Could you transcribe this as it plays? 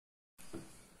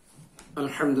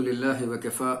الحمد لله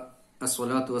وكفى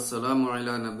الصلاة والسلام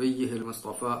على نبيه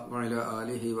المصطفى وعلى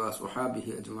آله وصحابه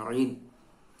أجمعين.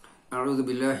 أعوذ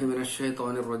بالله من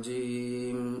الشيطان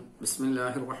الرجيم. بسم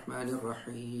الله الرحمن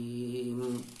الرحيم.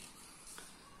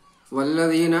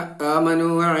 والذين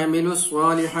آمنوا وعملوا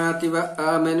الصالحات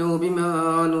وآمنوا بما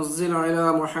نزل على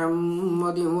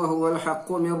محمد وهو الحق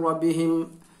من ربهم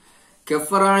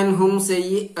كفر عنهم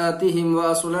سيئاتهم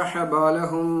وأصلح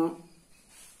بالهم.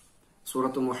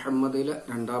 സൂറത്ത് മുഹമ്മദിലെ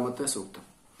 2-ാമത്തെ സൂക്തം.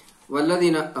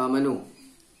 വല്ലദീന ആമനു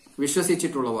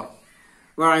വിശ്വസിച്ചിട്ടുള്ളവർ,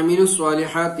 വഅമിലു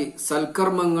സ്വാലിഹാത്തി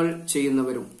സൽക്കർമ്മങ്ങൾ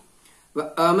ചെയ്യുന്നവരും,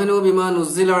 വആമനു ബിമാ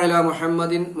നുസ്സില അലാ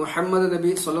മുഹമ്മദിൻ മുഹമ്മദ്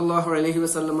നബി സ്വല്ലല്ലാഹു അലൈഹി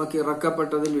വസല്ലമക്ക്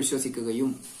ഇറക്കപ്പെട്ടതിൽ വിശ്വസിക്കുകയും,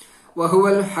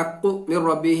 വഹുവൽ ഹഖ്ഖു മിർ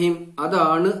റബ്ബിഹിം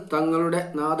അതാണ് തങ്ങളുടെ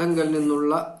നാഥങ്കൽ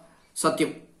നിന്നുള്ള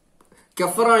സത്യം,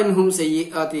 കഫറ അൻഹും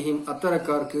സയ്യിആതിഹിം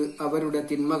അത്തരക്കാർക്ക് അവരുടെ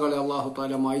തിന്മകളെ അല്ലാഹു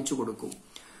തആല മായ്ച്ചു കൊടുക്കും,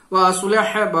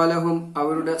 വഅസ്ലഹ ബലഹും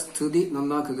അവരുടെ സ്ഥിതി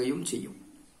നന്നാക്കുകയും ചെയ്യും.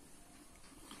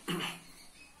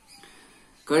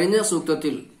 കഴിഞ്ഞ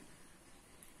സൂക്തത്തിൽ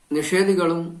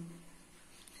നിഷേധികളും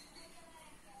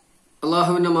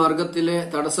അള്ളാഹുവിന്റെ മാർഗത്തിലെ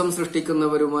തടസ്സം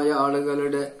സൃഷ്ടിക്കുന്നവരുമായ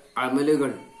ആളുകളുടെ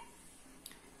അമലുകൾ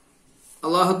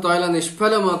അല്ലാഹു തആല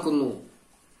നിഷ്ഫലമാക്കുന്നു,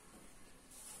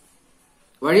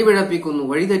 വഴിപിഴപ്പിക്കുന്നു,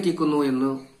 വഴിതെറ്റിക്കുന്നു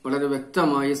എന്ന് വളരെ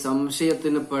വ്യക്തമായി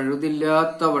സംശയത്തിന്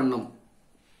പഴുതില്ലാത്തവണ്ണം,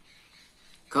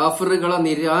 കാഫിറുകളെ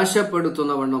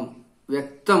നിരാശപ്പെടുത്തുന്ന വണ്ണം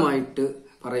വ്യക്തമായിട്ട്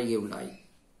പറയുകയുണ്ടായി.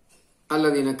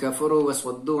 അല്ലദീന കഫറു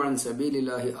വസ്വദ്ദു അൻ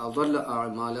സബീലില്ലാഹി അദല്ല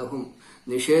അഅമാലഹും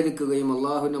നിഷേധിക്കുകയും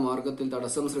അള്ളാഹുവിന്റെ മാർഗത്തിൽ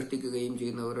തടസ്സം സൃഷ്ടിക്കുകയും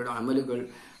ചെയ്യുന്നവരുടെ അമലുകൾ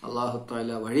അല്ലാഹു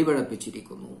തആല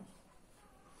വഴിപിഴപ്പിച്ചിരിക്കുന്നു.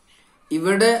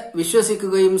 ഇവിടെ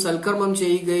വിശ്വസിക്കുകയും സൽക്കർമ്മം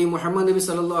ചെയ്യുകയും മുഹമ്മദ് നബി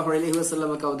സല്ലല്ലാഹു അലൈഹി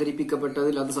വസല്ലമക്ക്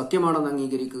അവതരിപ്പിക്കപ്പെട്ടതിൽ അത് സത്യമാണെന്ന്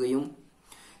അംഗീകരിക്കുകയും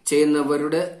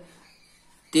ചെയ്യുന്നവരുടെ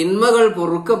തിന്മകൾ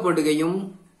പൊറുക്കപ്പെടുകയും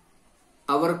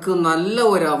അവർക്ക് നല്ല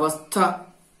ഒരവസ്ഥ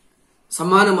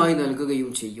സമ്മാനമായി നൽകുകയും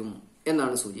ചെയ്യും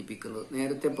എന്നാണ് സൂചിപ്പിക്കുന്നത്.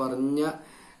 നേരത്തെ പറഞ്ഞ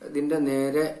ഇതിന്റെ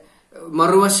നേരെ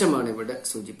മറുവശമാണ് ഇവിടെ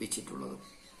സൂചിപ്പിച്ചിട്ടുള്ളത്.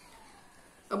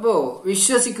 അപ്പോ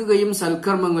വിശ്വസിക്കുകയും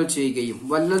സൽക്കർമ്മങ്ങൾ ചെയ്യുകയും,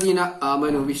 വല്ലദീന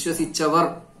ആമനു വിശ്വസിച്ചവർ,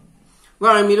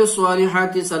 വഅമിലു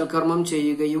സ്വാലിഹാത്തി സൽക്കർമ്മം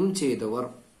ചെയ്യുകയും ചെയ്തവർ,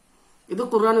 ഇത്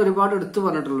ഖുർആൻ ഒരുപാട് എടുത്തു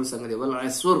പറഞ്ഞിട്ടുള്ള സംഗതി. വൽ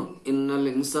അസ്ർ ഇന്നൽ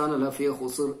ഇൻസാന ലഫീ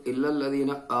ഖുസ്ർ ഇല്ലല്ലദീന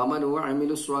ആമനു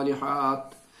വഅമിലു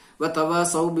സ്വാലിഹാത്ത്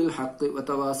വതവാസൗ ബിൽ ഹഖ്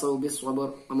വതവാസൗ ബിസ് സ്വബർ.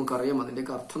 നമുക്കറിയാം, അതിന്റെ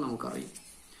അർത്ഥം നമുക്കറിയാം.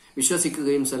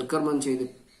 വിശ്വസിക്കുകയും സൽക്കർമ്മം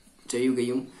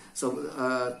ചെയ്യുകയും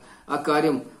ആ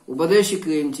കാര്യം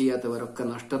ഉപദേശിക്കുകയും ചെയ്യാത്തവരൊക്കെ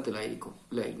നഷ്ടത്തിലായിരിക്കും.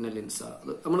 അല്ലെ, ഇന്നൽ ഇൻസാൻ,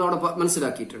 അത് നമ്മളവിടെ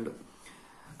മനസ്സിലാക്കിയിട്ടുണ്ട്.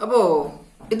 അപ്പോ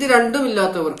ഇത്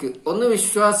രണ്ടുമില്ലാത്തവർക്ക്, ഒന്ന്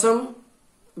വിശ്വാസം,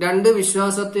 രണ്ട്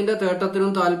വിശ്വാസത്തിന്റെ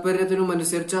തേട്ടത്തിനും താല്പര്യത്തിനും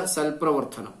അനുസരിച്ച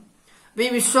സൽപ്രവർത്തനം. അപ്പൊ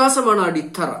ഈ വിശ്വാസമാണ്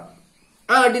അടിത്തറ.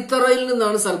 ആ അടിത്തറയിൽ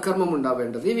നിന്നാണ് സൽക്കർമ്മം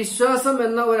ഉണ്ടാവേണ്ടത്. ഈ വിശ്വാസം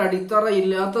എന്ന ഒരു അടിത്തറ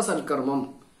ഇല്ലാത്ത സൽക്കർമ്മം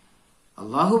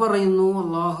അള്ളാഹു പറയുന്നു,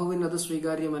 അള്ളാഹുവിന് അത്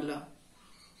സ്വീകാര്യമല്ല.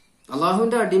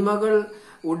 അള്ളാഹുവിന്റെ അടിമകൾ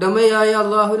ഉടമയായ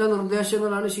അള്ളാഹുവിന്റെ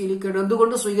നിർദ്ദേശങ്ങളാണ് ശീലിക്കേണ്ടത്.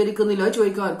 എന്തുകൊണ്ട് സ്വീകരിക്കുന്നില്ല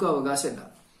ചോദിക്കാൻ ആർക്കും അവകാശമില്ല.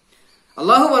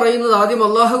 അള്ളാഹു പറയുന്നത് ആദ്യം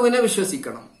അള്ളാഹുവിനെ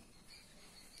വിശ്വസിക്കണം,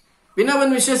 പിന്നെ അവൻ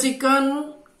വിശ്വസിക്കാൻ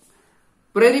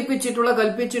പ്രേരിപ്പിച്ചിട്ടുള്ള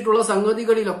കൽപ്പിച്ചിട്ടുള്ള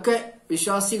സംഗതികളിലൊക്കെ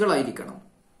വിശ്വാസികളായിരിക്കണം.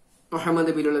 മുഹമ്മദ്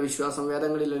നബിയിലുള്ള വിശ്വാസം,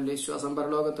 വേദങ്ങളിലുള്ള വിശ്വാസം,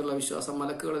 പരലോകത്തുള്ള വിശ്വാസം,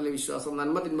 മലക്കുകളിലെ വിശ്വാസം,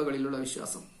 നന്മതിന്മകളിലുള്ള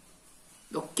വിശ്വാസം,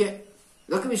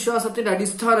 ഇതൊക്കെ വിശ്വാസത്തിന്റെ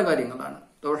അടിസ്ഥാന കാര്യങ്ങളാണ്.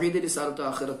 തൗഹീദ്, റിസാലത്ത്,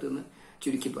 ആഖിറത്ത് എന്ന്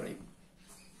ചുരുക്കി പറയും.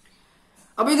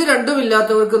 അപ്പൊ ഇത്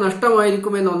രണ്ടുമില്ലാത്തവർക്ക്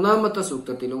നഷ്ടമായിരിക്കുമെന്ന് 1-ാമത്തെ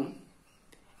സൂക്തത്തിലും,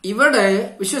 ഇവിടെ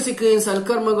വിശ്വസിക്കുകയും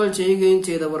സൽക്കർമ്മങ്ങൾ ചെയ്യുകയും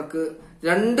ചെയ്തവർക്ക്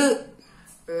 2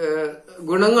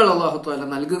 ഗുണങ്ങൾ അല്ലാഹു തആല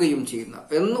നൽകുകയും ചെയ്യുന്ന,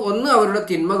 ഒന്ന് അവരുടെ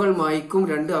തിന്മകൾ മായ്ക്കും,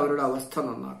 2 അവരുടെ അവസ്ഥ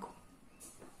നന്നാക്കും.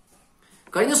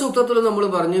 കഴിഞ്ഞ സൂക്തത്തിൽ നമ്മൾ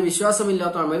പറഞ്ഞു,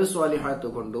 വിശ്വാസമില്ലാത്ത അമലു സ്വാലിഹാത്ത്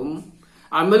കൊണ്ടും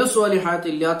അമലു സ്വാലിഹാത്ത്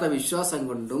ഇല്ലാത്ത വിശ്വാസം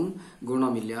കൊണ്ടും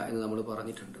ഗുണമില്ല എന്ന് നമ്മൾ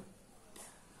പറഞ്ഞിട്ടുണ്ട്.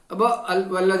 അപ്പൊ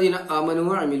വല്ലദീന ആമനു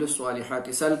വഅമിലു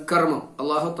സ്വാലിഹാത്തി സൽക്കർമ്മം,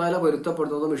 അല്ലാഹു തആല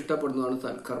പൊരുത്തപ്പെടുന്നതും ഇഷ്ടപ്പെടുന്നതാണ്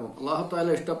സൽക്കർമ്മം. അല്ലാഹു തആല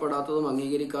ഇഷ്ടപ്പെടാത്തതും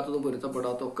അംഗീകരിക്കാത്തതും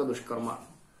പൊരുത്തപ്പെടാത്തതും ഒക്കെ ദുഷ്കർമ്മമാണ്.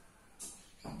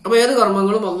 അപ്പൊ ഏത്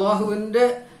കർമ്മങ്ങളും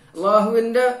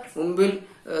അള്ളാഹുവിന്റെ മുമ്പിൽ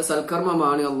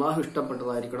സൽക്കർമ്മമാണ്. അള്ളാഹു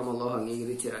ഇഷ്ടപ്പെട്ടതായിരിക്കണം, അള്ളാഹു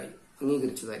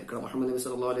അംഗീകരിച്ചതായിരിക്കണം, മുഹമ്മദ് നബി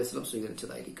സല്ലല്ലാഹു അലൈഹി വസല്ലം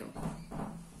സ്വീകരിച്ചതായിരിക്കണം.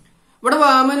 ഇവിടെ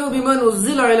ആമനു ബിമാ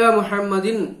നുസ്സില അലാ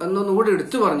മുഹമ്മദിൻ എന്നൊന്നുകൂടി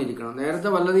എടുത്തു പറഞ്ഞിരിക്കണം. നേരത്തെ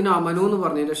വല്ലദീന ആമനു എന്ന്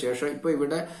പറഞ്ഞതിന് ശേഷം ഇപ്പൊ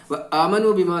ഇവിടെ ആമനു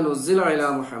ബിമാ നുസ്സില അലാ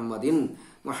മുഹമ്മദിൻ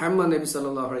മുഹമ്മദ് നബി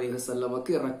സല്ലല്ലാഹു അലൈഹി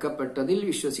വസല്ലമക്ക് ഇറക്കപ്പെട്ടതിൽ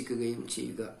വിശ്വസിക്കുകയും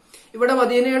ചെയ്യുക. ഇവിടെ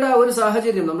മദീനയുടെ ആ ഒരു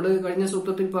സാഹചര്യം നമ്മൾ കഴിഞ്ഞ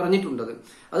സൂക്തത്തിൽ പറഞ്ഞിട്ടുണ്ടത്,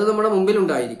 അത് നമ്മുടെ മുമ്പിൽ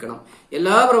ഉണ്ടായിരിക്കണം.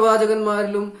 എല്ലാ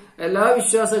പ്രവാചകന്മാരിലും എല്ലാ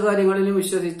വിശ്വാസകാര്യങ്ങളിലും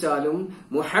വിശ്വസിച്ചാലും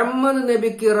മുഹമ്മദ്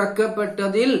നബിക്ക്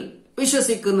ഇറക്കപ്പെട്ടതിൽ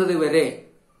വിശ്വസിക്കുന്നത് വരെ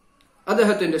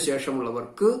അദ്ദേഹത്തിന്റെ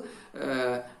ശേഷമുള്ളവർക്ക്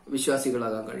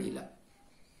വിശ്വാസികളാകാൻ കഴിയില്ല.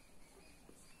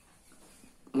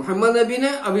 മുഹമ്മദ്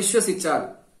നബിനെ അവിശ്വസിച്ചാൽ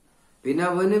പിന്നെ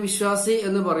അവന് വിശ്വാസി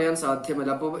എന്ന് പറയാൻ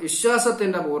സാധ്യമല്ല. അപ്പൊ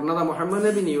വിശ്വാസത്തിന്റെ പൂർണ്ണത മുഹമ്മദ്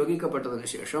നബി നിയോഗിക്കപ്പെട്ടതിന്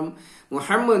ശേഷം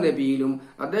മുഹമ്മദ് നബിയിലും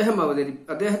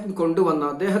അദ്ദേഹം കൊണ്ടുവന്ന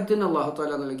അദ്ദേഹത്തിന് അല്ലാഹു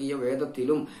തആല നൽകിയ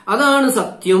വേദത്തിലും അതാണ്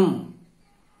സത്യം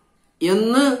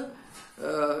എന്ന്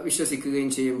വിശ്വസിക്കുകയും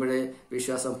ചെയ്യുമ്പോഴേ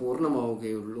വിശ്വാസം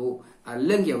പൂർണ്ണമാവുകയുള്ളൂ.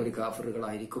 അല്ലെങ്കിൽ അവർ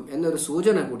കാഫിറുകളായിരിക്കും എന്നൊരു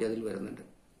സൂചന കൂടി അതിൽ വരുന്നുണ്ട്.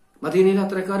 മദീനയിൽ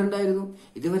അത്രക്കാരുണ്ടായിരുന്നു.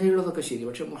 ഇതുവരെയുള്ളതൊക്കെ ശരി.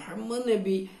 പക്ഷെ മുഹമ്മദ്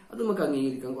നബി അത് നമുക്ക്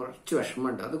അംഗീകരിക്കാൻ കുറച്ച്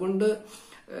വിഷമമുണ്ട്. അതുകൊണ്ട്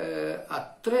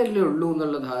അത്രയല്ലേ ഉള്ളൂ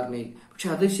എന്നുള്ള ധാരണയിൽ. പക്ഷെ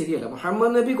അത് ശരിയല്ല.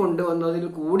 മുഹമ്മദ് നബി കൊണ്ടുവന്നതിൽ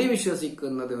കൂടി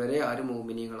വിശ്വസിക്കുന്നത് വരെ ആരും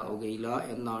മുഅ്മിനീങ്ങളാവുകയില്ല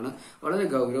എന്നാണ് വളരെ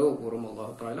ഗൗരവപൂർവ്വം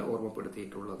അല്ലാഹു തആല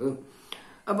ഓർമ്മപ്പെടുത്തിയിട്ടുള്ളത്.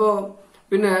 അപ്പോ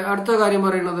പിന്നെ അടുത്ത കാര്യം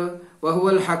പറയുന്നത്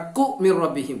വഹുവൽ ഹഖ്ഖു മിർ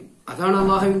റബ്ബിഹിം, അതാണ്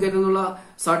അല്ലാഹുവിങ്കൽ നിന്നുള്ള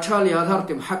സാക്ഷാൽ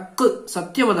യാഥാർത്ഥ്യം. ഹക്ക്,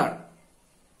 സത്യം അതാണ്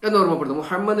എന്ന് ഓർമ്മപ്പെടുന്നു.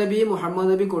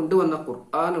 മുഹമ്മദ് നബി കൊണ്ടുവന്ന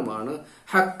ഖുർആനുമാണ്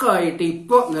ഹക്കായിട്ട്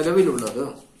ഇപ്പോ നിലവിലുള്ളത്.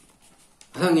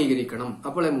 അത് അംഗീകരിക്കണം.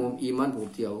 അപ്പോഴേ ഈമാൻ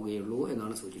പൂർത്തിയാവുകയുള്ളൂ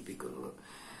എന്നാണ് സൂചിപ്പിക്കുന്നത്.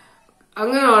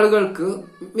 അങ്ങനെ ആളുകൾക്ക്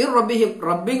മിർ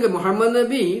റബ്ബിഹിം മുഹമ്മദ്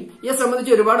നബിയെ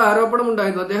സംബന്ധിച്ച് ഒരുപാട് ആരോപണം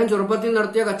ഉണ്ടായിരുന്നു. അദ്ദേഹം ചെറുപ്പത്തിൽ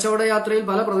നടത്തിയ കച്ചവട യാത്രയിൽ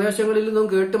പല പ്രദേശങ്ങളിൽ നിന്നും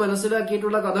കേട്ട്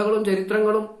മനസ്സിലാക്കിയിട്ടുള്ള കഥകളും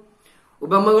ചരിത്രങ്ങളും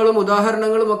ഉപമകളും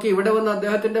ഉദാഹരണങ്ങളും ഒക്കെ ഇവിടെ വന്ന്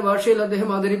അദ്ദേഹത്തിന്റെ ഭാഷയിൽ അദ്ദേഹം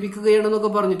അവതരിപ്പിക്കുകയാണെന്നൊക്കെ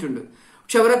പറഞ്ഞിട്ടുണ്ട്.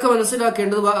 പക്ഷെ അവരൊക്കെ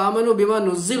മനസ്സിലാക്കേണ്ടത് ആമനു ബിമാ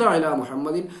നുസ്സില അലാ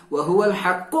മുഹമ്മദിൻ വഹുവൽ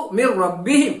ഹഖ്ഖു മിർ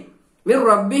റബ്ബിഹിം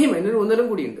അതിനൊരു ഊന്നലും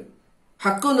കൂടിയുണ്ട്.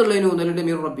 ഹക്ക് എന്നുള്ളതിന് ഊന്നലുണ്ട്,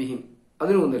 മിർ റബ്ബിഹിം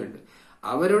അതിന് ഊന്നലുണ്ട്.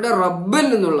 അവരുടെ റബ്ബിൽ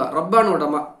നിന്നുള്ള, റബ്ബാണ്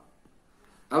ഉടമ,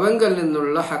 അവങ്കൽ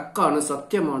നിന്നുള്ള ഹക്കാണ്,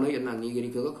 സത്യമാണ് എന്ന്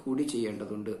അംഗീകരിക്കുക കൂടി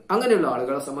ചെയ്യേണ്ടതുണ്ട്. അങ്ങനെയുള്ള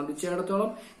ആളുകളെ സംബന്ധിച്ചിടത്തോളം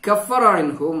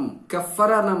കഫറഅൻഹും,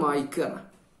 കഫറ എന്ന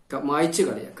മായ്ച്ചു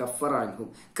കളയുക, കഫറഅൻഹും.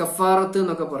 കഫാറത്ത്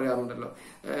എന്നൊക്കെ പറയാറുണ്ടല്ലോ,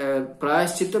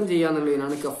 പ്രായശ്ചിത്തം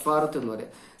ചെയ്യാന്നുള്ളതിനാണ് കഫാറത്ത് എന്ന്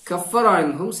പറയുക.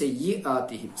 കഫറഅൻഹും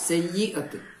സയ്യിആതിഹിം,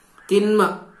 സയ്യിഅത്ത് തിന്മ,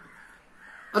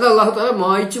 അത് അല്ലാഹു തആല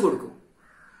മായ്ച്ചു കൊടുക്കും.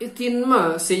 ഈ തിന്മ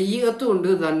സയ്യിഅത്തും ഉണ്ട്,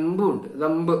 ദൻബും ഉണ്ട്.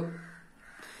 ദമ്പ്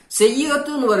സയ്യിഅത്ത്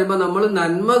എന്ന് പറയുമ്പോൾ നമ്മൾ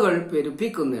നന്മകൾ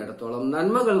പെരുപ്പിക്കുന്നിടത്തോളം,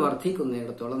 നന്മകൾ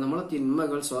വർദ്ധിക്കുന്നിടത്തോളം നമ്മളെ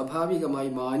തിന്മകൾ സ്വാഭാവികമായി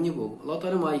മാഞ്ഞു പോകും. അല്ലാഹു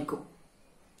തആല മായ്ക്കും.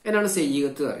 എന്നാണ്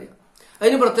സയ്യിഅത്ത് അറിയാം.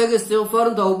 അതിന് പ്രത്യേക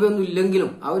ഇസ്തിഗ്ഫാറും തൗബയൊന്നും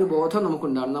ഇല്ലെങ്കിലും ആ ഒരു ബോധം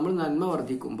നമുക്കുണ്ടാകും. നമ്മൾ നന്മ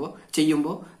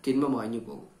ചെയ്യുമ്പോൾ തിന്മ മാഞ്ഞു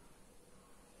പോകും.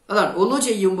 അതാണ് ഒന്നു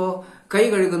ചെയ്യുമ്പോൾ കൈ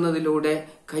കഴുകുന്നതിലൂടെ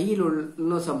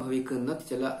കയ്യിലൊന്ന് സംഭവിക്കുന്ന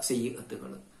ചില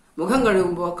സയ്യിഅത്തുകൾ, മുഖം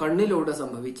കഴുകുമ്പോൾ കണ്ണിലൂടെ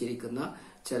സംഭവിച്ചിരിക്കുന്ന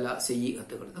ചില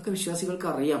സയ്യിഅത്തുകൾ, ഇതൊക്കെ വിശ്വാസികൾക്ക്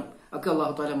അറിയാം. ഒക്കെ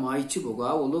അല്ലാഹു തആല മായ്ച്ചു പോകും.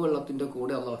 ആ ഒന്നു വെള്ളത്തിന്റെ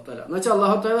കൂടെ അല്ലാഹു തആല എന്ന് വെച്ചാൽ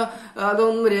അല്ലാഹു തആല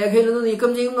അതൊന്നും രേഖയിൽ നിന്ന്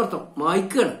നീക്കം ചെയ്യുന്നർത്ഥം,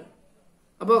 മായ്ക്കുകയാണ്.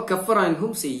 അപ്പോ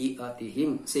കഫറഅൻഹും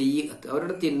സയ്യിആതിഹിം, സയ്യിഅത്ത്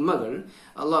അവരുടെ തിന്മകൾ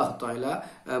അല്ലാഹു തആല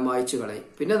മായ്ച്ചു കളയും.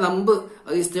 പിന്നെ ദമ്പ്,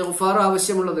 അത് ഇസ്തിഗ്ഫാർ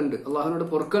ആവശ്യമുള്ളതുണ്ട്. അല്ലാഹുവിനോട്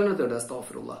പൊറുക്കലിനെ തേടുക,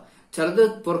 അസ്തഗ്ഫിറുല്ലാഹ്. ചിലത്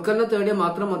പൊറുക്കലിനെ തേടിയാൽ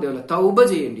മാത്രം മതിയല്ല, തൗബ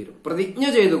ചെയ്യേണ്ടി വരും. പ്രതിജ്ഞ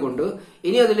ചെയ്തുകൊണ്ട്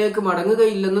ഇനി അതിലേക്ക്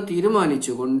മടങ്ങുകയില്ലെന്ന്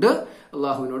തീരുമാനിച്ചുകൊണ്ട്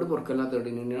അള്ളാഹുവിനോട് പൊറുക്കലിനെ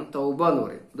തേടുന്നതിനാണ് തൗബ എന്ന്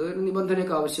പറയും. ഇത് ഒരു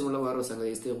നിബന്ധനയ്ക്ക് ആവശ്യമുള്ള വേറെ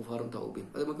സംഗതി, ഇസ്തിഗ്ഫാറും തൗബയും.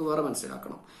 അത് നമുക്ക് വേറെ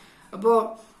മനസ്സിലാക്കണം. അപ്പോ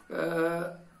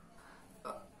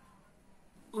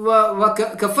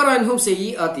കഫറഅൻഹും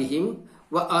സയ്യിആതിഹിം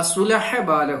വഅസ്ലഹ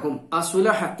ബാലഹും.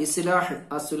 അസ്ലഹ ഇസ്ലാഹ്,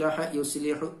 അസ്ലഹ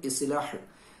യുസ്ലിഹു ഇസ്ലാഹ്,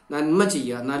 നന്മ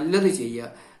ചെയ്യുക, നല്ലത്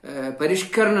ചെയ്യുക,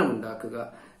 പരിഷ്കരണം ഉണ്ടാക്കുക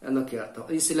എന്നൊക്കെ അർത്ഥം.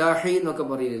 ഇസ്ലാഹി എന്നൊക്കെ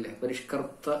പറയില്ലേ,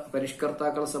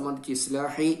 പരിഷ്കർത്താക്കളെ സംബന്ധിച്ച്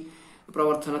ഇസ്ലാഹി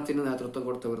പ്രവർത്തനത്തിന് നേതൃത്വം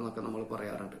കൊടുത്തവരെന്നൊക്കെ നമ്മൾ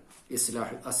പറയാറുണ്ട്.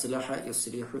 Islah, Aslaha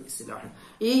യുസ്ലിഹു Islah.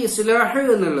 ഈ ഇസ്ലാഹ്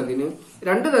എന്നുള്ളതിന്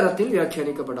രണ്ടു തരത്തിൽ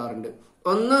വ്യാഖ്യാനിക്കപ്പെടാറുണ്ട്.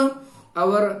 ഒന്ന്,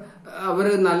 അവർ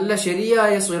നല്ല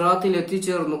ശരിയായ സിറാത്തിൽ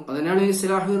എത്തിച്ചേർന്നു, അതിനാണ്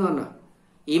ഇസ്ലാഹ് എന്ന് പറഞ്ഞാൽ.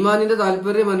 ഈമാനിന്റെ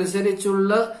താല്പര്യം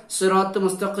അനുസരിച്ചുള്ള സിറാത്ത്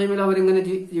മുസ്തഖീമിൽ അവരിങ്ങനെ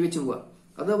ജീവിച്ചു പോവുക.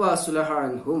 അത്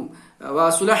വാസുലഹും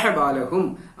വാസുലഹ ബാലഹും,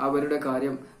 അവരുടെ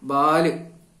കാര്യം. ബാല്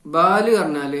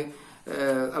പറഞ്ഞാല്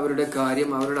അവരുടെ കാര്യം,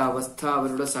 അവരുടെ അവസ്ഥ,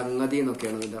 അവരുടെ സംഗതി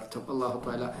എന്നൊക്കെയാണ് അതിന്റെ അർത്ഥം. അല്ലാഹു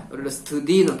തആല അവരുടെ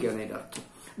സ്ഥിതി എന്നൊക്കെയാണ് അതിന്റെ അർത്ഥം.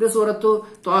 ഇത് സൂറത്തു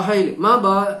ത്വാഹയിൽ,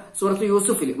 സൂറത്തു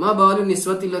യൂസുഫിൽ മാ ബാലു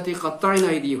നിസ്വത്തില്ലത്തി ഖത്തഅന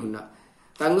ഐദിയുഹുന്ന,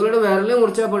 തങ്ങളുടെ വിരലിനെ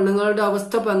മുറിച്ച പെണ്ണുങ്ങളുടെ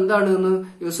അവസ്ഥ ഇപ്പൊ എന്താണെന്ന്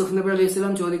യൂസുഫ് നബി അലൈഹി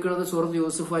സ്വലാം ചോദിക്കുന്നത് സൂറത്ത്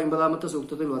യൂസുഫ് 50-ാമത്തെ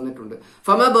സൂക്തത്തിൽ വന്നിട്ടുണ്ട്.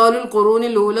 ഫമ ബാലുൽ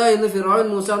ഖുറൂനിൽ ഊല എന്ന് ഫിറഔൻ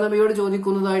മൂസാ നബിയോട്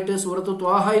ചോദിക്കുന്നതായിട്ട് സൂറത്ത്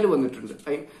ത്വാഹയിൽ വന്നിട്ടുണ്ട്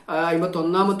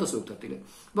 51-ാമത്തെ സൂക്തത്തിൽ.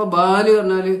 അപ്പൊ ബാല്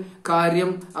പറഞ്ഞാല് കാര്യം,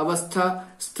 അവസ്ഥ,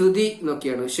 സ്ഥിതി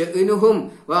എന്നൊക്കെയാണ്. ഷഅ്നുഹും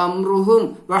വഅംറുഹും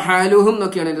വഹാലുഹും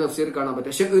എന്നൊക്കെയാണ് ഇതിന്റെ തഫ്സീർ കാണാൻ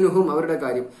പറ്റുക. ഷഅ്നുഹും അവരുടെ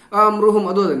കാര്യം, അംറുഹും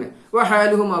അതും തന്നെ,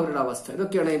 വഹാലുഹും അവരുടെ അവസ്ഥ.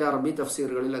 ഇതൊക്കെയാണ് ഇതിന്റെ അറബി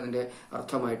തഫ്സീറുകളിൽ അതിന്റെ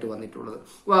അർത്ഥമായിട്ട് വന്നിട്ടുള്ളത്.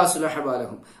 വാസുലഹ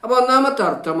ബാലഹും. അപ്പൊ ഒന്നാമത്തെ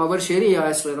അർത്ഥം, അവർ ശരിയായ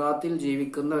സിറാത്തിൽ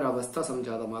ജീവിക്കുന്ന ഒരവസ്ഥ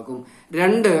സംജാതമാകും.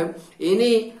 രണ്ട്,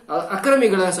 ഇനി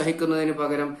അക്രമികളെ സഹിക്കുന്നതിന്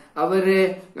പകരം അവരെ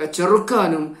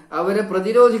ചെറുക്കാനും അവരെ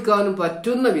പ്രതിരോധിക്കാനും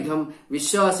പറ്റുന്ന വിധം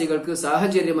വിശ്വാസികൾക്ക്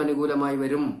സാഹചര്യം അനുകൂലമായി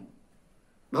വരും.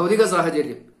 ഭൗതിക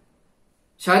സാഹചര്യം,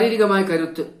 ശാരീരികമായ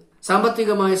കരുത്ത്,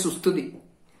 സാമ്പത്തികമായ സുസ്ഥിതി,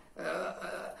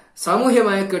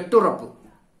 സാമൂഹ്യമായ കെട്ടുറപ്പ്,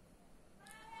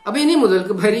 അപ്പൊ ഇനി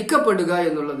മുതൽക്ക് ഭരിക്കപ്പെടുക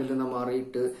എന്നുള്ളതിൽ നിന്ന്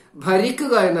മാറിയിട്ട്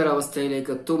ഭരിക്കുക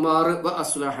എന്നൊരവസ്ഥയിലേക്ക് തുമാറ്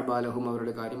അസ്ലാഹബാലഹും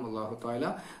അവരുടെ കാര്യം അല്ലാഹു തആല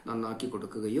നന്നാക്കി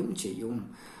കൊടുക്കുകയും ചെയ്യും.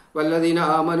 والذين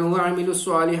آمنوا وعملوا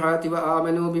الصالحات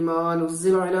وآمنوا بما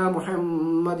نزل على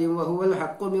محمد وهو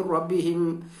الحق من ربهم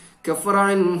كفر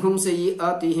عنهم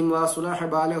سيئاتهم وأصلح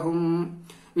بالهم.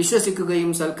 വിശ്വസിക്കുകയും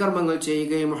സൽക്കർമ്മങ്ങൾ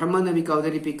ചെയ്യുകയും മുഹമ്മദ് നബിക്ക്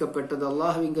അവതരിപ്പിക്കപ്പെട്ടത്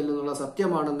അള്ളാഹുവിങ്കൽ നിന്നുള്ള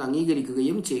സത്യമാണെന്ന്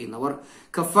അംഗീകരിക്കുകയും ചെയ്യുന്നവർ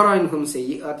കഫറ അൻഹും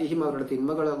സയ്യിആതിഹിം അവരുടെ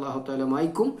തിന്മകൾ അല്ലാഹു തആല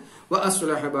മായ്ക്കും വ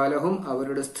അസ്ലഹ ബാലഹും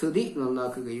അവരുടെ സ്ഥിതി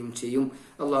നന്നാക്കുകയും ചെയ്യും.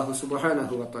 അല്ലാഹു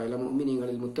സുബ്ഹാനഹു വ തആല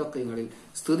മുഅ്മിനീങ്ങളിൽ മുത്തഖീങ്ങളിൽ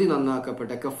സ്ഥിതി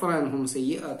നന്നാക്കപ്പെട്ട കഫറ അൻഹും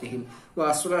സയ്യിആതിഹിം വ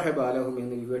അസ്ലഹ ബാലഹും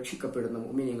എന്ന് വിവക്ഷിക്കപ്പെടുന്ന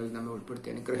മുഅ്മിനീങ്ങളിൽ നമ്മെ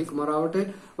ഉൾപ്പെടുത്തി അനുഗ്രഹിക്കുമാറാവട്ടെ.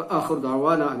 വ ആഖിറു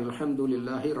ദഅവാനാ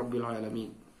അൽഹംദുലില്ലാഹി റബ്ബിൽ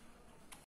ആലമീൻ.